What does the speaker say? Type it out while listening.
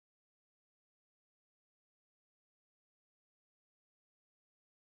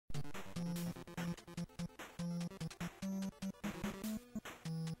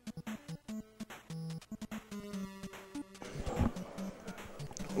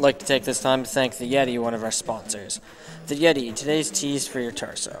like to take this time to thank the Yeti, one of our sponsors. The Yeti, today's tease for your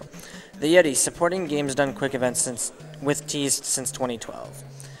torso. The Yeti, supporting Games Done Quick events with teas since 2012.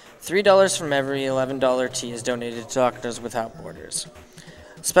 $3 from every $11 tea is donated to Doctors Without Borders.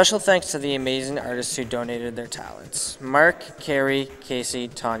 Special thanks to the amazing artists who donated their talents. Mark, Carrie, Casey,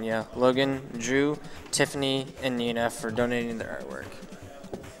 Tanya, Logan, Drew, Tiffany, and Nina for donating their artwork.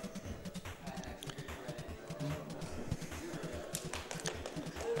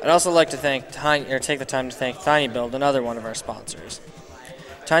 I'd also like to take the time to thank TinyBuild, another one of our sponsors.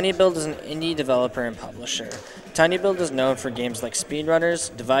 TinyBuild is an indie developer and publisher. TinyBuild is known for games like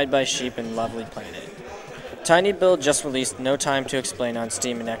Speedrunners, Divide by Sheep, and Lovely Planet. TinyBuild just released No Time to Explain on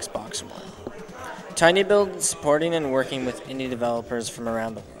Steam and Xbox One. TinyBuild is supporting and working with indie developers from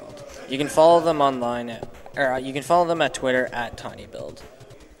around the world. You can follow them at Twitter at TinyBuild.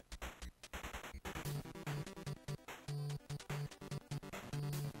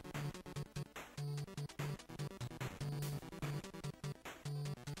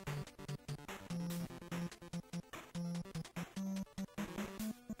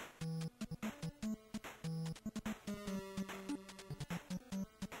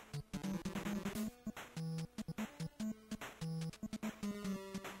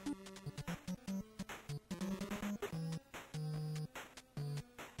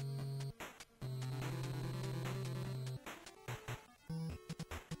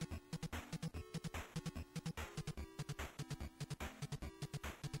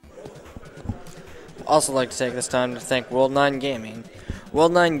 Also like to take this time to thank World9 Gaming.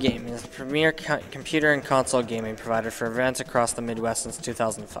 World9 Gaming is the premier computer and console gaming provider for events across the Midwest since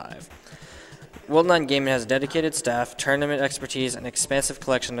 2005. World9 Gaming has dedicated staff, tournament expertise, and expansive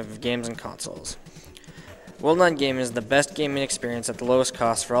collection of games and consoles. World9 Gaming is the best gaming experience at the lowest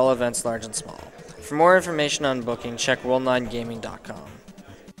cost for all events large and small. For more information on booking, check world9gaming.com.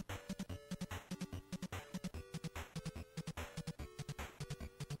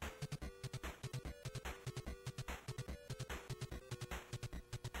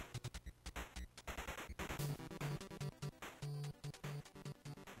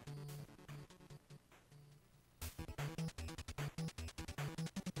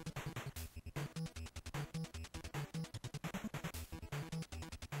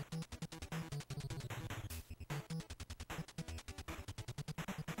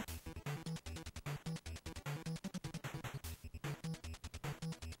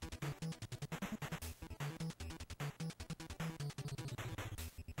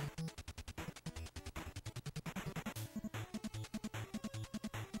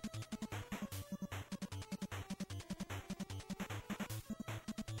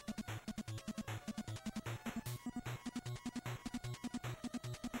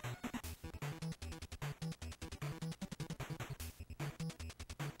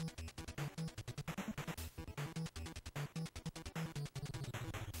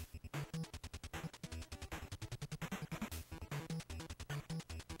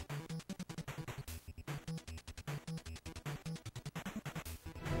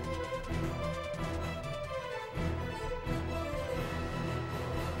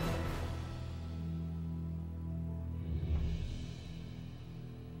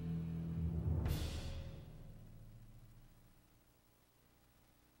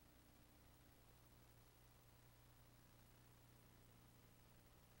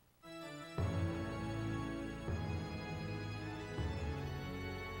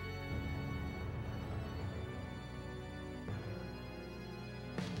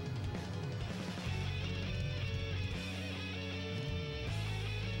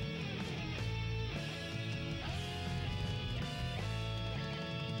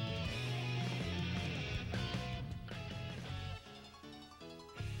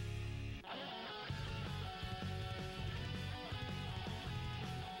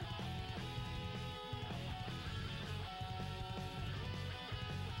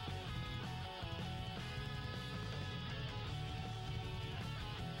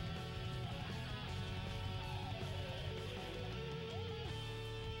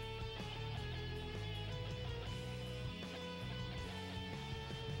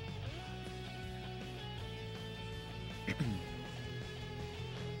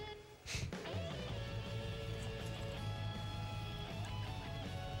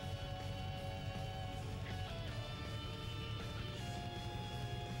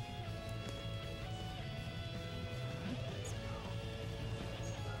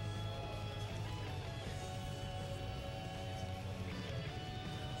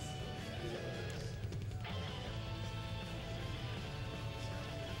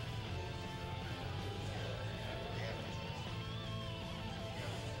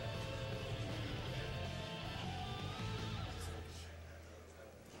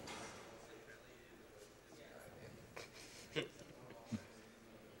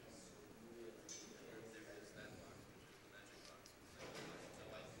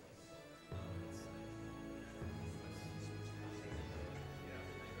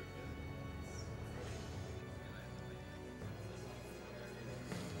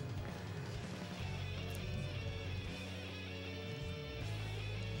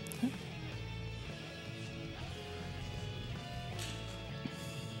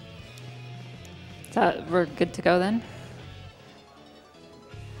 We're good to go then?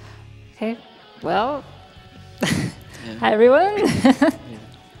 Okay, well, hi everyone.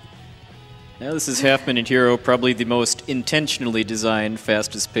 Now this is Half Minute Hero, probably the most intentionally designed,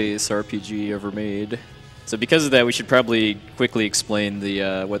 fastest paced RPG ever made. So because of that, we should probably quickly explain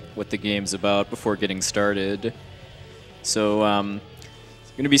the what the game's about before getting started. So I'm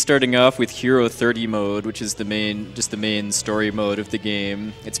going to be starting off with Hero 30 mode, which is the main story mode of the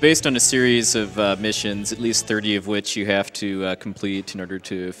game. It's based on a series of missions, at least 30 of which you have to complete in order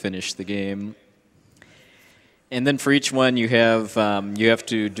to finish the game. And then for each one, you have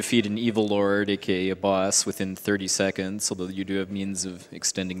to defeat an evil lord, aka a boss, within 30 seconds. Although you do have means of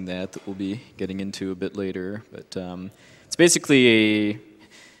extending that we'll be getting into a bit later. But it's basically a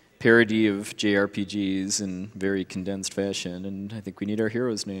parody of JRPGs in very condensed fashion, and I think we need our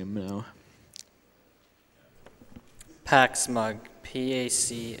hero's name now. Pacsmug,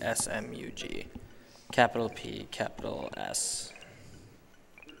 P-A-C-S-M-U-G, capital P, capital S.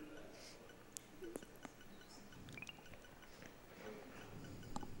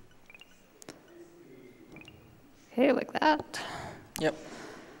 Okay, like that. Yep.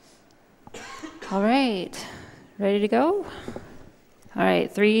 All right, ready to go? All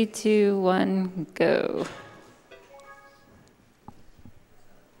right, 3, 2, 1, go.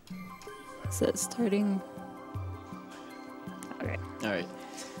 Is that starting? Okay. All right.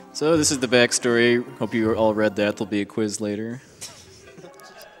 So this is the backstory. Hope you all read that. There'll be a quiz later.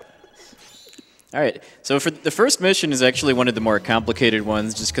 All right, so for the first mission is actually one of the more complicated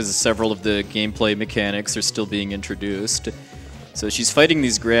ones just because several of the gameplay mechanics are still being introduced. So she's fighting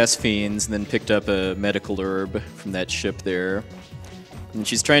these grass fiends and then picked up a medical herb from that ship there. And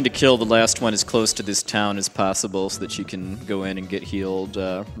she's trying to kill the last one as close to this town as possible so that she can go in and get healed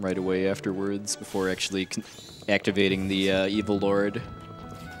right away afterwards before actually activating the evil lord.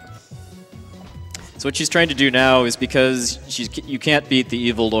 So what she's trying to do now is because you can't beat the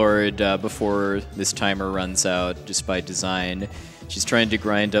evil lord before this timer runs out just by design. She's trying to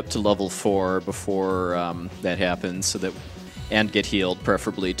grind up to level 4 before that happens, so that and get healed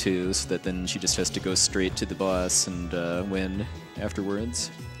preferably too, so that then she just has to go straight to the boss and win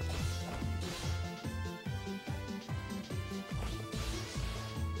afterwards.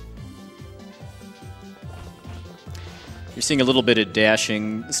 You're seeing a little bit of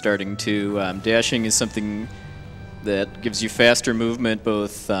dashing starting to. Dashing is something that gives you faster movement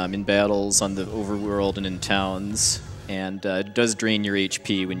both in battles on the overworld and in towns, and it does drain your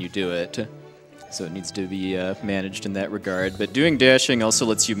HP when you do it, so it needs to be managed in that regard. But doing dashing also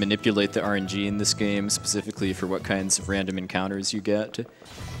lets you manipulate the RNG in this game, specifically for what kinds of random encounters you get.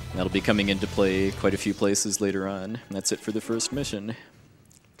 That'll be coming into play quite a few places later on. And that's it for the first mission.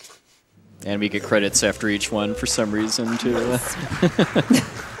 And we get credits after each one for some reason, too.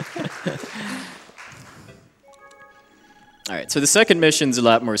 All right, so the second mission's a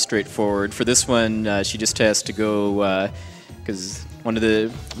lot more straightforward. For this one, she just has to go, because one of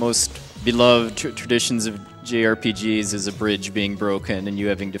the most beloved traditions of JRPGs is a bridge being broken and you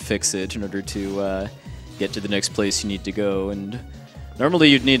having to fix it in order to get to the next place you need to go. And normally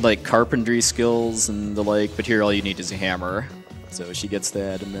you'd need like carpentry skills and the like, but here all you need is a hammer. So she gets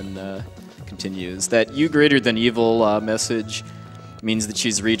that and then continues. That "you greater than evil" message means that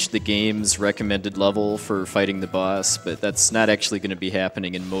she's reached the game's recommended level for fighting the boss, but that's not actually going to be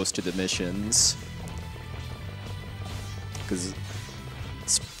happening in most of the missions, because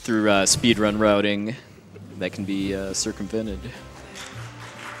through speedrun routing that can be circumvented.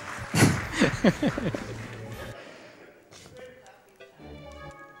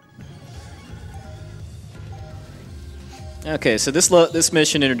 Okay, so this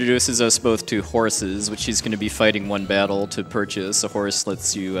mission introduces us both to horses, which she's going to be fighting one battle to purchase. A horse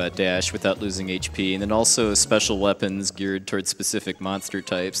lets you dash without losing HP, and then also special weapons geared towards specific monster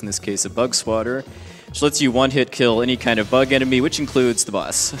types, in this case a bug swatter, which lets you one-hit kill any kind of bug enemy, which includes the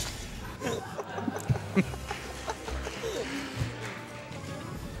boss.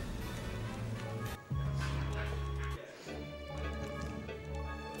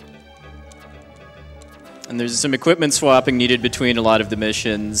 And there's some equipment swapping needed between a lot of the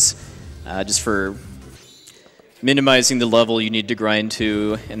missions, just for minimizing the level you need to grind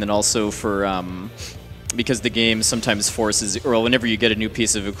to, and then also for, because the game sometimes forces, or whenever you get a new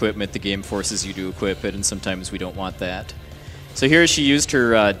piece of equipment, the game forces you to equip it, and sometimes we don't want that. So here she used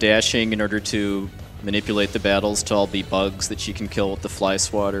her dashing in order to manipulate the battles to all be bugs that she can kill with the fly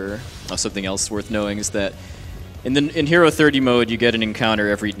swatter. Something else worth knowing is that in Hero 30 mode, you get an encounter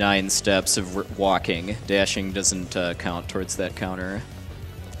every 9 steps of walking. Dashing doesn't count towards that counter.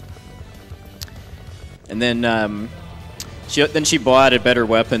 And then Then she bought a better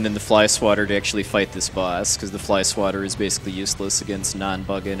weapon than the Fly Swatter to actually fight this boss, because the Fly Swatter is basically useless against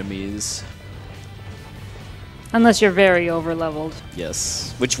non-bug enemies. Unless you're very over-leveled.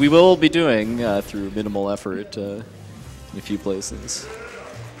 Yes, which we will be doing through minimal effort in a few places.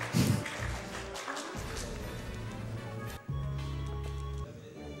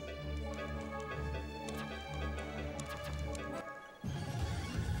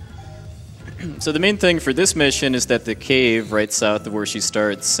 So the main thing for this mission is that the cave right south of where she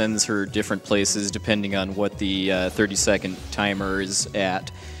starts sends her different places depending on what the 30-second timer is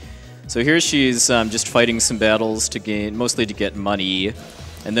at. So here she's just fighting some battles to gain, mostly to get money.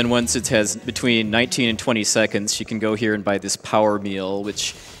 And then once it has between 19 and 20 seconds, she can go here and buy this power meal,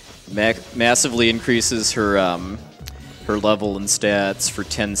 which massively increases her her level and stats for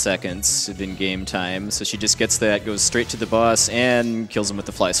 10 seconds in game time. So she just gets that, goes straight to the boss, and kills him with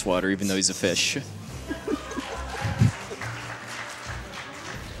the Fly Swatter, even though he's a fish.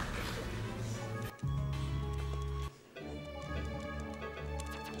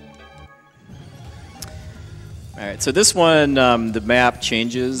 Alright, so this one, the map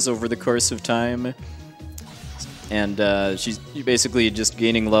changes over the course of time. And she's basically just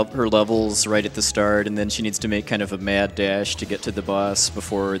gaining her levels right at the start, and then she needs to make kind of a mad dash to get to the boss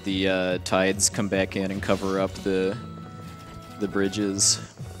before the tides come back in and cover up the bridges.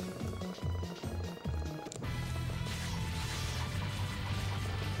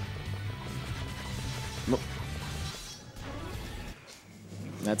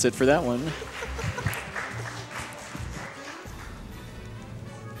 That's it for that one.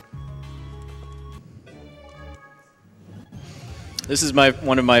 This is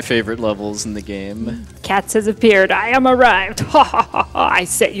one of my favorite levels in the game. Cats has appeared. I am arrived. Ha ha ha ha. I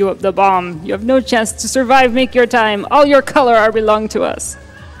set you up the bomb. You have no chance to survive. Make your time. All your color are belong to us.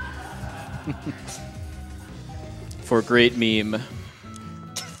 For a great meme.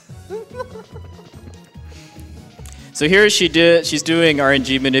 So here she's doing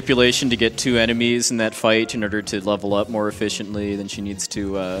RNG manipulation to get 2 enemies in that fight in order to level up more efficiently. Then she needs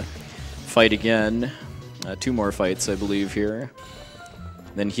to fight again. 2 more fights, I believe, here.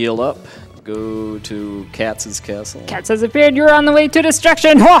 Then heal up, go to Katz's castle. Cats has appeared. You're on the way to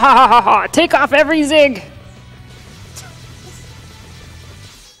destruction. Ha ha ha ha ha. Take off every zig.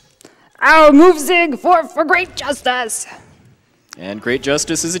 Ow, move zig for great justice. And great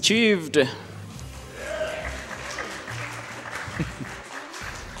justice is achieved.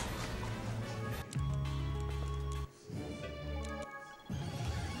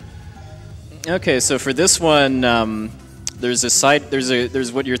 Okay, so for this one, there's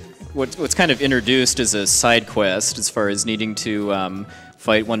what's kind of introduced as a side quest as far as needing to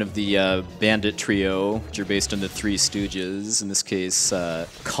fight one of the bandit trio, which are based on the Three Stooges. In this case,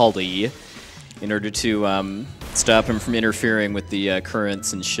 Cully, in order to stop him from interfering with the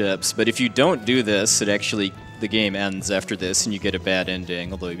currents and ships. But if you don't do this, the game ends after this, and you get a bad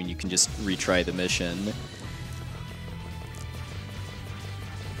ending. Although you can just retry the mission.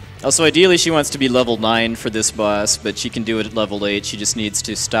 Also, ideally, she wants to be level 9 for this boss, but she can do it at level 8. She just needs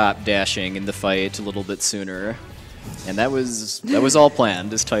to stop dashing in the fight a little bit sooner. And that was all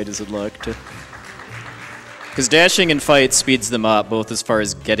planned, as tight as it looked. Because dashing in fights speeds them up, both as far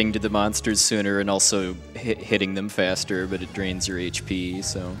as getting to the monsters sooner and also hitting them faster, but it drains your HP,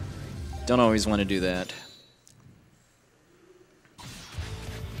 so don't always want to do that.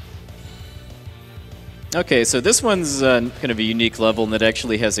 Okay, so this one's kind of a unique level, and it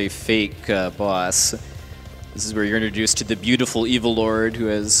actually has a fake boss. This is where you're introduced to the beautiful Evil Lord, who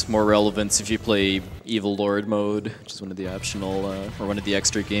has more relevance if you play Evil Lord mode, which is one of the optional, or one of the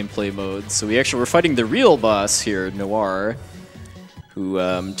extra gameplay modes. So we're fighting the real boss here, Noir, who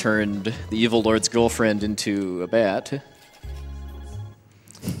turned the Evil Lord's girlfriend into a bat.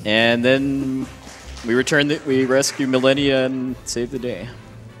 And then we rescue Millennia and save the day.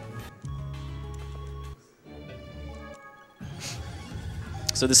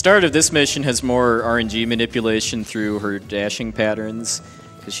 So the start of this mission has more RNG manipulation through her dashing patterns,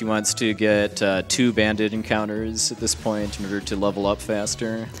 because she wants to get 2 bandit encounters at this point in order to level up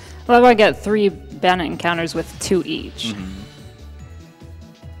faster. Well, I want to get 3 bandit encounters with 2 each. Mm-hmm.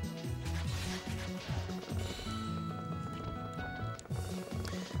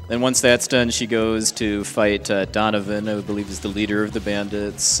 Then once that's done, she goes to fight Donovan, who I believe is the leader of the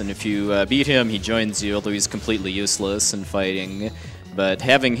bandits. And if you beat him, he joins you, although he's completely useless in fighting. But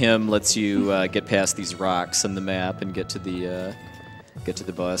having him lets you get past these rocks on the map and get to the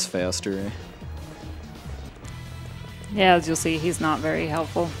boss faster. Yeah, as you'll see, he's not very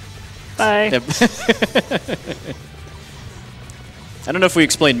helpful. Bye. Yep. I don't know if we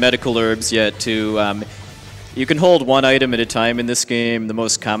explained medical herbs yet, too. You can hold one item at a time in this game. The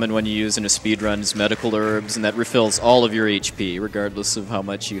most common one you use in a speedrun is medical herbs, and that refills all of your HP, regardless of how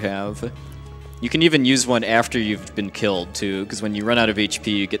much you have. You can even use one after you've been killed, too, because when you run out of HP,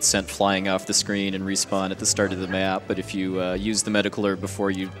 you get sent flying off the screen and respawn at the start of the map. But if you use the medical herb before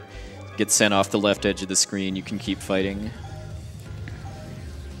you get sent off the left edge of the screen, you can keep fighting.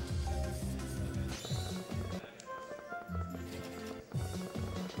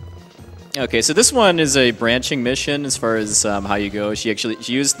 Okay, so this one is a branching mission as far as how you go. She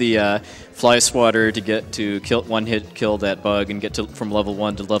used the fly swatter to get to one-hit kill that bug and get from level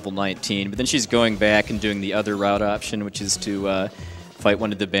 1 to level 19. But then she's going back and doing the other route option, which is to fight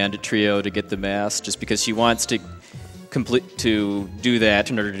one of the bandit trio to get the mask, just because she wants to do that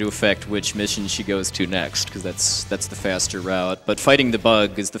in order to affect which mission she goes to next, because that's the faster route. But fighting the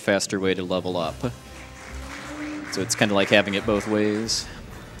bug is the faster way to level up. So it's kind of like having it both ways.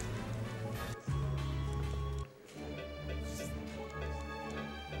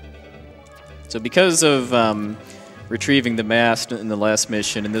 So because of retrieving the mask in the last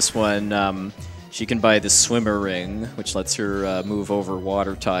mission, in this one, she can buy the swimmer ring, which lets her move over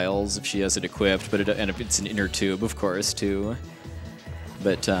water tiles if she has it equipped, but it's an inner tube, of course, too.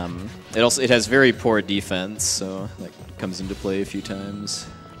 But it has very poor defense, so that comes into play a few times.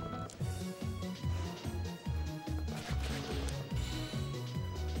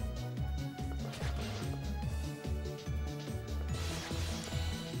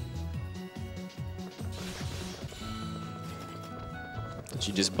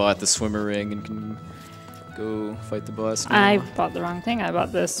 She just bought the swimmer ring and can go fight the boss now. I bought the wrong thing. I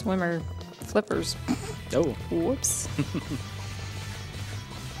bought the swimmer flippers. Oh. Whoops.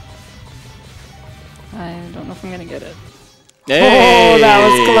 I don't know if I'm going to get it. Hey! Oh, that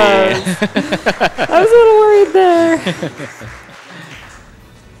was close. I was a little worried there.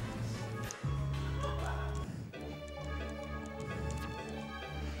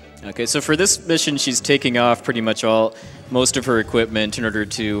 Okay, so for this mission, she's taking off pretty much most of her equipment in order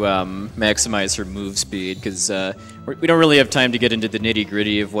to maximize her move speed, because we don't really have time to get into the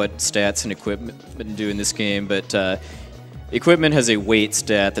nitty-gritty of what stats and equipment do in this game, but equipment has a weight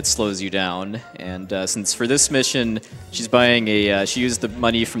stat that slows you down, and since for this mission, she's buying she used the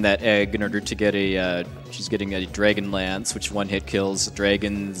money from that egg in order to get she's getting a dragon lance, which one-hit kills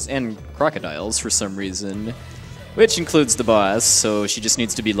dragons and crocodiles for some reason. Which includes the boss, so she just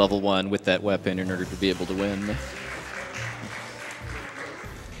needs to be level 1 with that weapon in order to be able to win.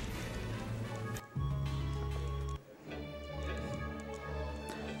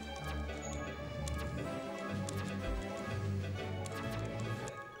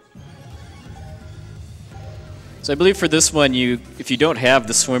 So I believe for this one, if you don't have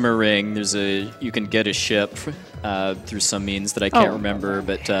the swimmer ring, you can get a ship through some means that I can't remember,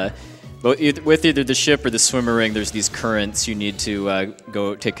 but with either the ship or the swimmer ring, there's these currents you need to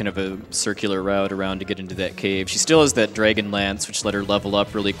go take kind of a circular route around to get into that cave. She still has that dragon lance, which let her level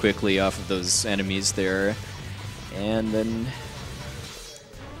up really quickly off of those enemies there, and then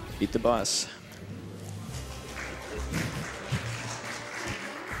beat the boss.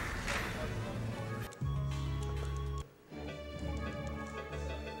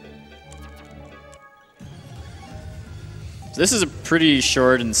 So this is a pretty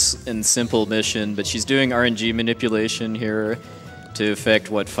short and simple mission, but she's doing RNG manipulation here to affect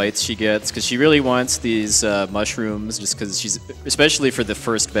what fights she gets, because she really wants these mushrooms, just because especially for the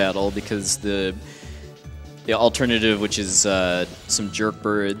first battle, because the alternative, which is some jerk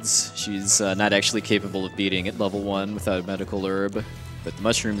birds, she's not actually capable of beating at level 1 without a medical herb, but the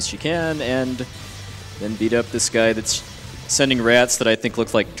mushrooms she can, and then beat up this guy that's sending rats that I think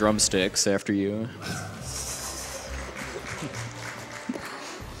look like drumsticks after you.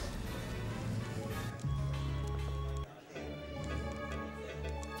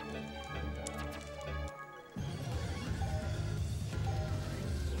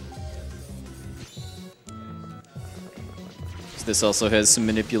 This also has some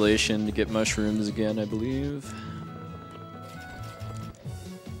manipulation to get mushrooms again, I believe.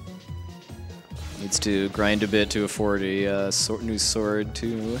 Needs to grind a bit to afford a new sword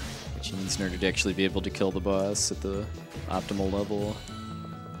too, which he needs in order to actually be able to kill the boss at the optimal level.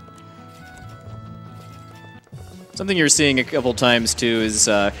 Something you're seeing a couple times too is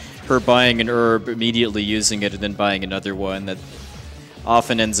her buying an herb, immediately using it, and then buying another one. That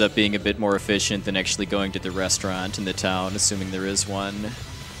often ends up being a bit more efficient than actually going to the restaurant in the town, assuming there is one,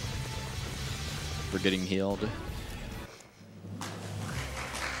 for getting healed.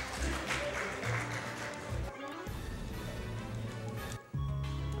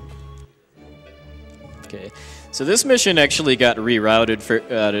 Okay, So this mission actually got rerouted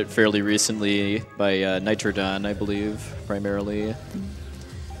fairly recently by Nitrodon, I believe, primarily.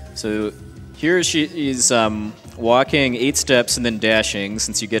 So here she is walking 8 steps and then dashing,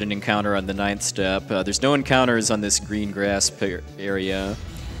 since you get an encounter on the 9th step. There's no encounters on this green grass area.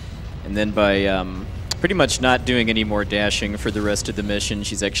 And then by pretty much not doing any more dashing for the rest of the mission,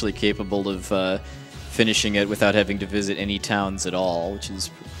 she's actually capable of finishing it without having to visit any towns at all, which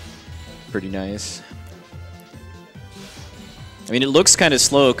is pretty nice. I mean, it looks kind of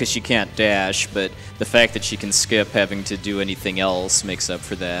slow because she can't dash, but the fact that she can skip having to do anything else makes up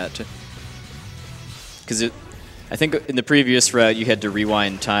for that. Because I think in the previous route you had to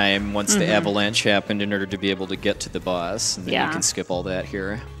rewind time once the avalanche happened in order to be able to get to the boss, and then you can skip all that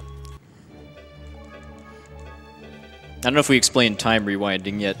here. I don't know if we explained time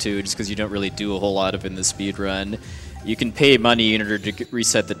rewinding yet, too, just because you don't really do a whole lot of it in the speedrun. You can pay money in order to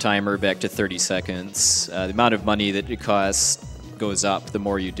reset the timer back to 30 seconds. The amount of money that it costs goes up the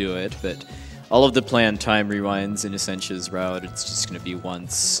more you do it, but all of the planned time rewinds in Essentia's route, it's just going to be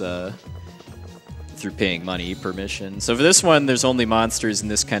once through paying money per mission. So for this one, there's only monsters in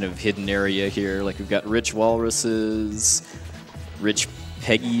this kind of hidden area here. Like we've got rich walruses, rich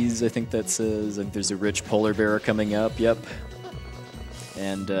Peggies, I think that says. I think there's a rich polar bear coming up, yep.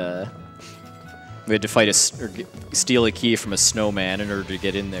 And we had to fight steal a key from a snowman in order to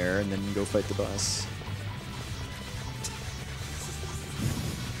get in there and then go fight the boss.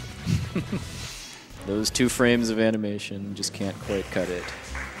 Those 2 frames of animation just can't quite cut it.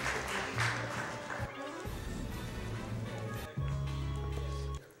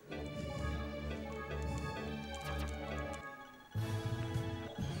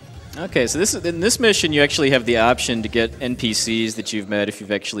 Okay, so in this mission you actually have the option to get NPCs that you've met if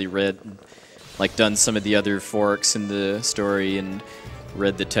you've actually read, like done some of the other forks in the story and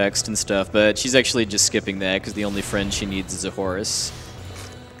read the text and stuff, but she's actually just skipping that because the only friend she needs is a horse.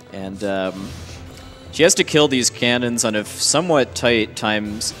 And she has to kill these cannons on a somewhat tight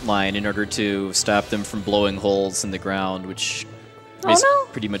timeline in order to stop them from blowing holes in the ground, which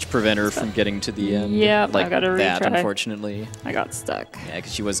pretty much prevent her from getting to the end. Yeah, like I gotta retry. that, unfortunately. I got stuck. Yeah,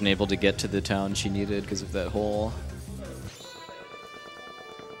 because she wasn't able to get to the town she needed because of that hole.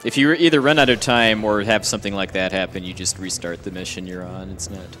 If you either run out of time or have something like that happen, you just restart the mission you're on. It's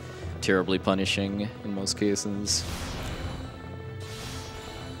not terribly punishing in most cases.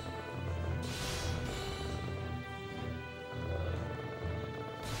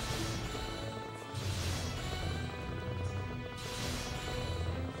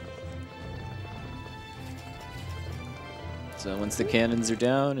 So once the cannons are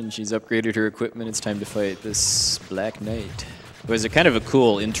down and she's upgraded her equipment, it's time to fight this Black Knight. It was a kind of a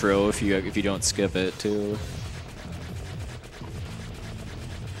cool intro if you don't skip it too.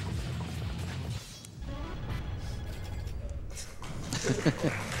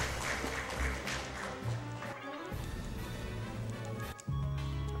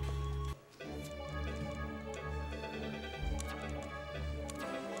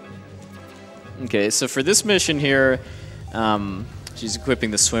 Okay, so for this mission here, she's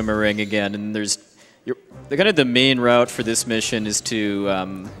equipping the swimmer ring again, and the main route for this mission is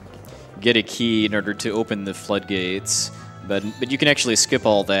to get a key in order to open the floodgates. But you can actually skip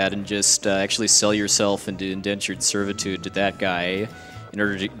all that and just actually sell yourself into indentured servitude to that guy in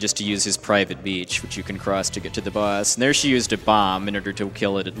order to use his private beach, which you can cross to get to the boss. And there she used a bomb in order to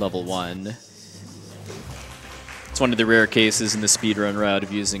kill it at level 1. It's one of the rare cases in the speedrun route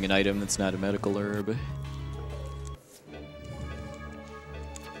of using an item that's not a medical herb.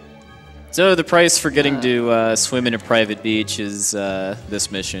 So the price for getting to swim in a private beach is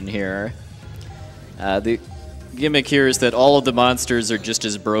this mission here. The gimmick here is that all of the monsters are just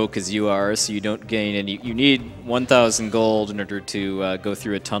as broke as you are, so you don't gain any. You need 1,000 gold in order to go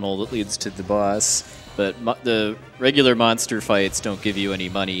through a tunnel that leads to the boss, but the regular monster fights don't give you any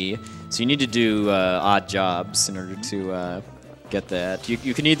money, so you need to do odd jobs in order to get that.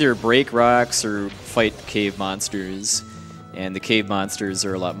 You can either break rocks or fight cave monsters. And the cave monsters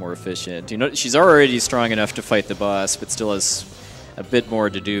are a lot more efficient. You know, she's already strong enough to fight the boss, but still has a bit more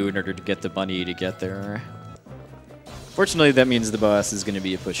to do in order to get the money to get there. Fortunately, that means the boss is going to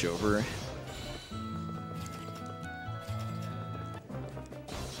be a pushover.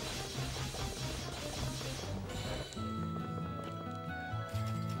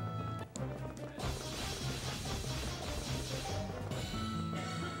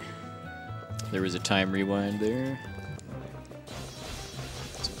 There was a time rewind there.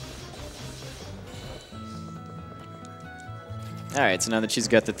 Alright, so now that she's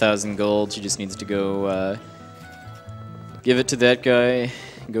got the 1,000 gold, she just needs to go give it to that guy,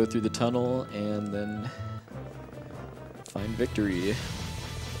 go through the tunnel, and then Find victory.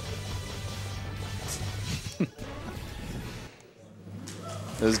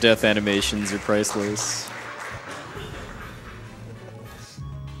 Those death animations are priceless.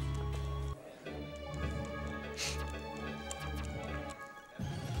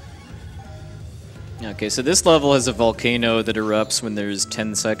 Okay, so this level has a volcano that erupts when there's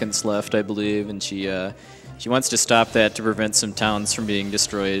 10 seconds left, I believe, and she wants to stop that to prevent some towns from being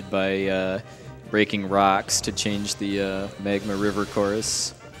destroyed by breaking rocks to change the magma river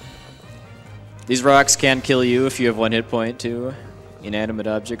course. These rocks can kill you if you have 1 hit point, too. Inanimate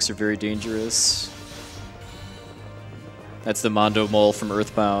objects are very dangerous. That's the Mondo Mole from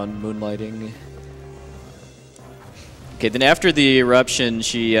Earthbound, moonlighting. Okay, then after the eruption,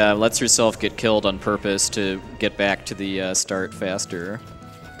 she lets herself get killed on purpose to get back to the start faster.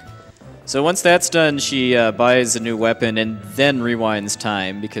 So once that's done, she buys a new weapon and then rewinds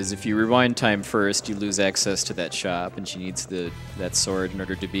time, because if you rewind time first, you lose access to that shop, and she needs that sword in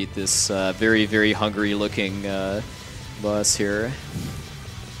order to beat this very, very hungry-looking boss here.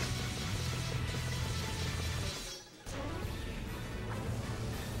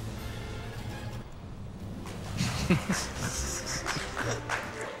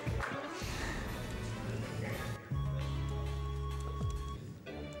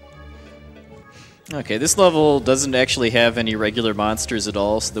 Okay, this level doesn't actually have any regular monsters at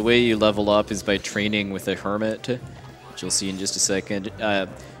all, so the way you level up is by training with a hermit, which you'll see in just a second.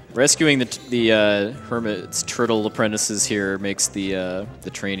 Rescuing the hermit's turtle apprentices here makes the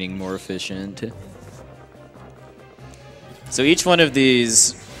training more efficient. So each one of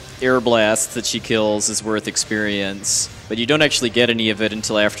these air blasts that she kills is worth experience, but you don't actually get any of it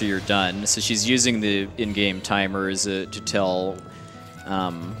until after you're done. So she's using the in-game timers to tell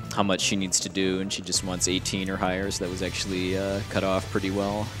how much she needs to do, and she just wants 18 or higher, so that was actually cut off pretty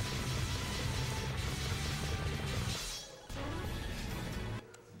well.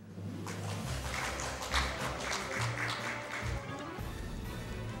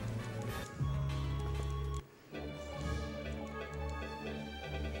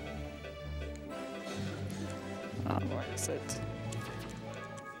 Where is it?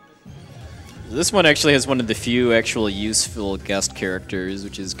 This one actually has one of the few actual useful guest characters,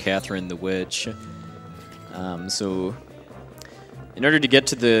 which is Catherine the Witch. So in order to get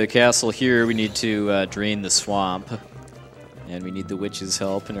to the castle here, we need to drain the swamp, and we need the witch's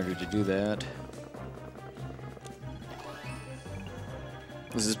help in order to do that.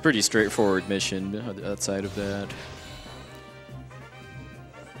 This is a pretty straightforward mission outside of that.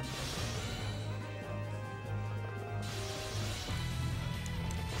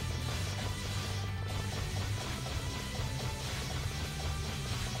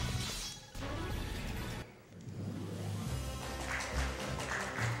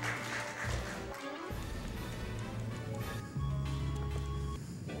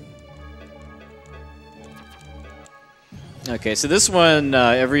 Okay, so this one,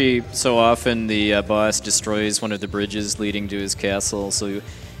 every so often the boss destroys one of the bridges leading to his castle, so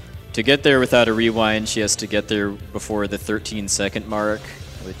to get there without a rewind, she has to get there before the 13-second mark,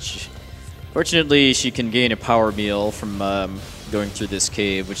 which fortunately she can gain a power meal from going through this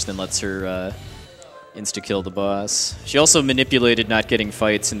cave, which then lets her insta-kill the boss. She also manipulated not getting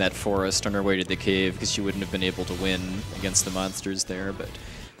fights in that forest on her way to the cave because she wouldn't have been able to win against the monsters there, but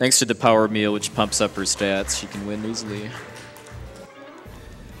thanks to the power meal, which pumps up her stats, she can win easily.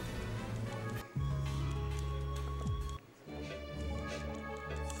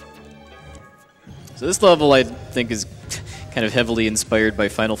 So this level, I think, is kind of heavily inspired by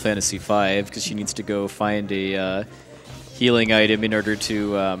Final Fantasy V, because she needs to go find a healing item in order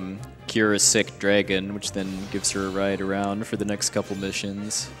to cure a sick dragon, which then gives her a ride around for the next couple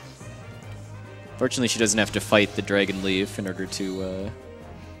missions. Fortunately, she doesn't have to fight the dragon leaf in order to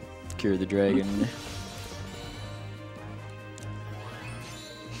cure the dragon.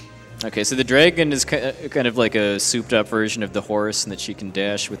 Okay, so the dragon is kind of like a souped-up version of the horse, in that she can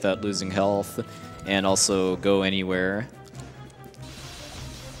dash without losing health, and also go anywhere.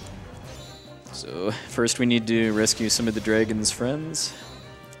 So first we need to rescue some of the dragon's friends,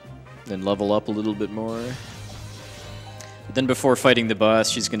 then level up a little bit more. But then before fighting the boss,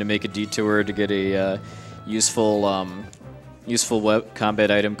 she's going to make a detour to get a useful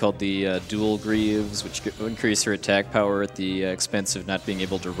combat item called the Dual Greaves, which will increase her attack power at the expense of not being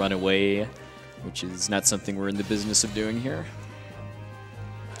able to run away, which is not something we're in the business of doing here.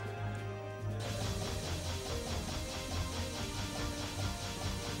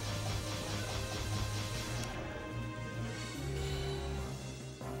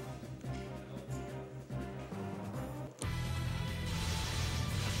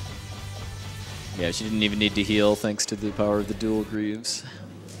 Yeah, she didn't even need to heal thanks to the power of the dual greaves.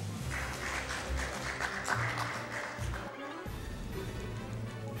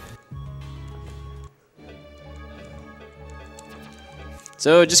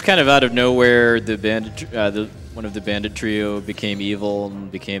 So just kind of out of nowhere, the one of the bandit trio became evil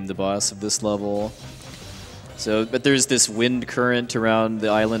and became the boss of this level. So, but there's this wind current around the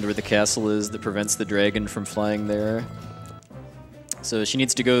island where the castle is that prevents the dragon from flying there. So she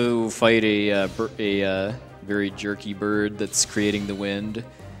needs to go fight a very jerky bird that's creating the wind.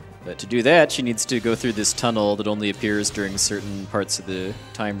 But to do that, she needs to go through this tunnel that only appears during certain parts of the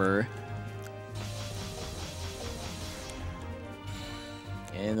timer.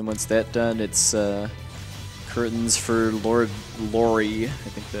 And then once that's done, it's curtains for Lord Lori, I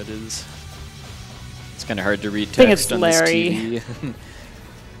think that is. It's kind of hard to read text on this TV.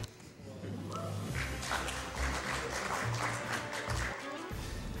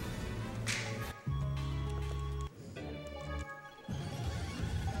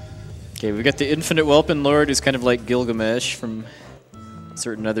 Okay, we got the Infinite Whelpin Lord, who's kind of like Gilgamesh from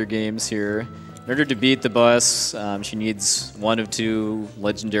certain other games here. In order to beat the boss, she needs one of two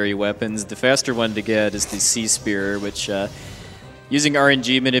legendary weapons. The faster one to get is the Sea Spear, which, using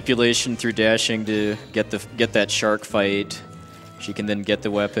RNG manipulation through dashing to get that shark fight, she can then get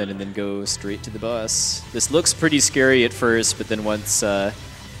the weapon and then go straight to the boss. This looks pretty scary at first, but then once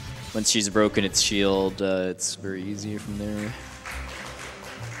she's broken its shield, it's very easy from there.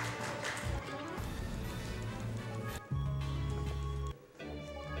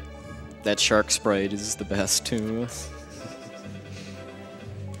 That shark sprite is the best too.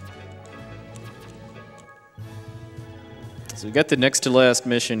 So we got the next to last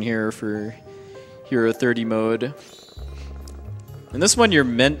mission here for Hero 30 mode. In this one you're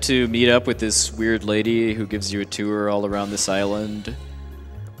meant to meet up with this weird lady who gives you a tour all around this island.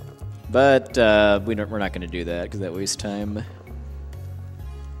 But we're not going to do that because that wastes time.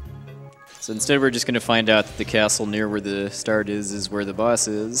 So instead we're just going to find out that the castle near where the start is where the boss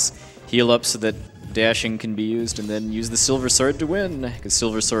is. Heal up so that dashing can be used, and then use the Silver Sword to win, because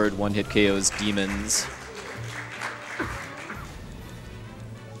Silver Sword one-hit KOs demons.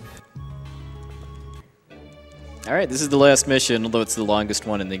 Alright, this is the last mission, although it's the longest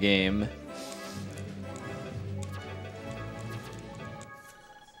one in the game.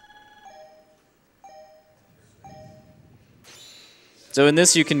 So in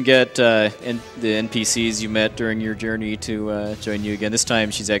this you can get the NPCs you met during your journey to join you again. This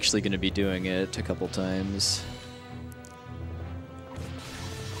time she's actually going to be doing it a couple times.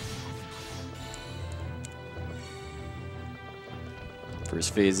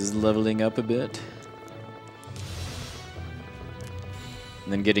 First phase is leveling up a bit.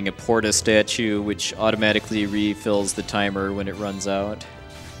 And then getting a Porta statue, which automatically refills the timer when it runs out.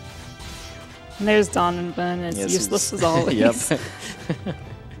 And there's Donovan, as Yes, useless as always. Yep.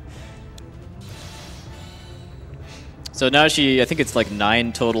 So now I think it's like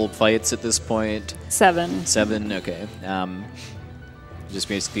 9 total fights at this point. 7. 7, okay. Just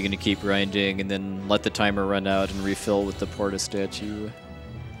basically going to keep grinding and then let the timer run out and refill with the Porta statue.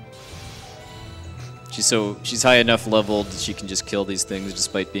 She's high enough leveled that she can just kill these things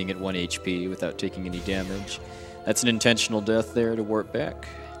despite being at 1 HP without taking any damage. That's an intentional death there to warp back.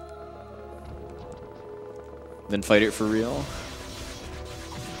 Then fight it for real.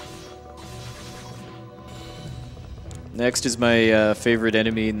 Next is my favorite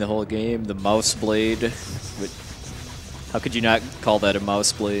enemy in the whole game, the Mouse Blade. How could you not call that a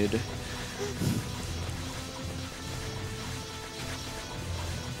Mouse Blade?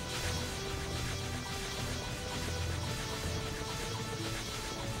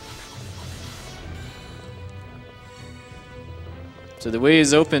 So the way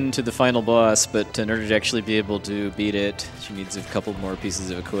is open to the final boss, but in order to actually be able to beat it, she needs a couple more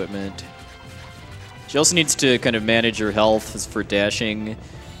pieces of equipment. She also needs to kind of manage her health for dashing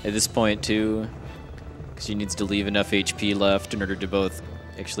at this point too, because she needs to leave enough HP left in order to both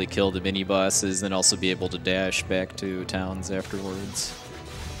actually kill the mini-bosses and also be able to dash back to towns afterwards.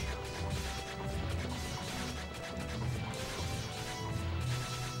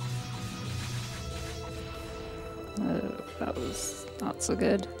 That was not so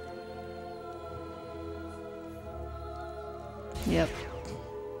good. Yep.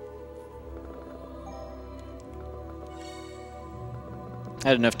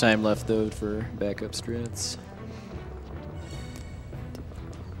 Had enough time left though for backup strats.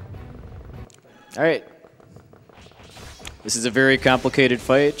 Alright. This is a very complicated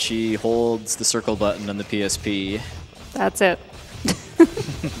fight. She holds the circle button on the PSP. That's it.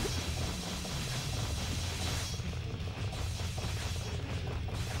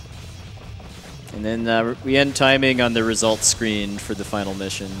 And And then we end timing on the results screen for the final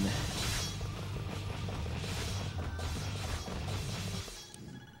mission.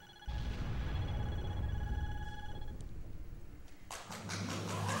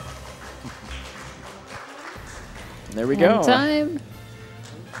 And there we go. One time.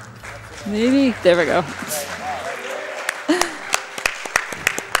 Maybe. There we go.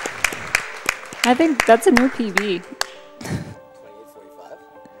 I think that's a new PB.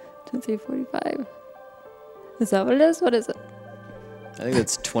 28:45. Is that what it is? What is it? I think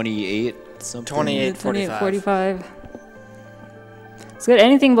it's 28 something. 28:45. 28:45. It's good.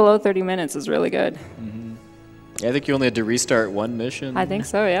 Anything below 30 minutes is really good. Yeah, I think you only had to restart one mission. I think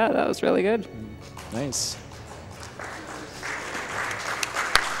so, yeah. That was really good. Nice.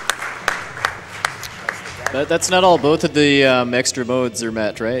 That's not all. Both of the extra modes are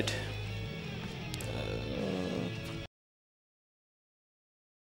met, right?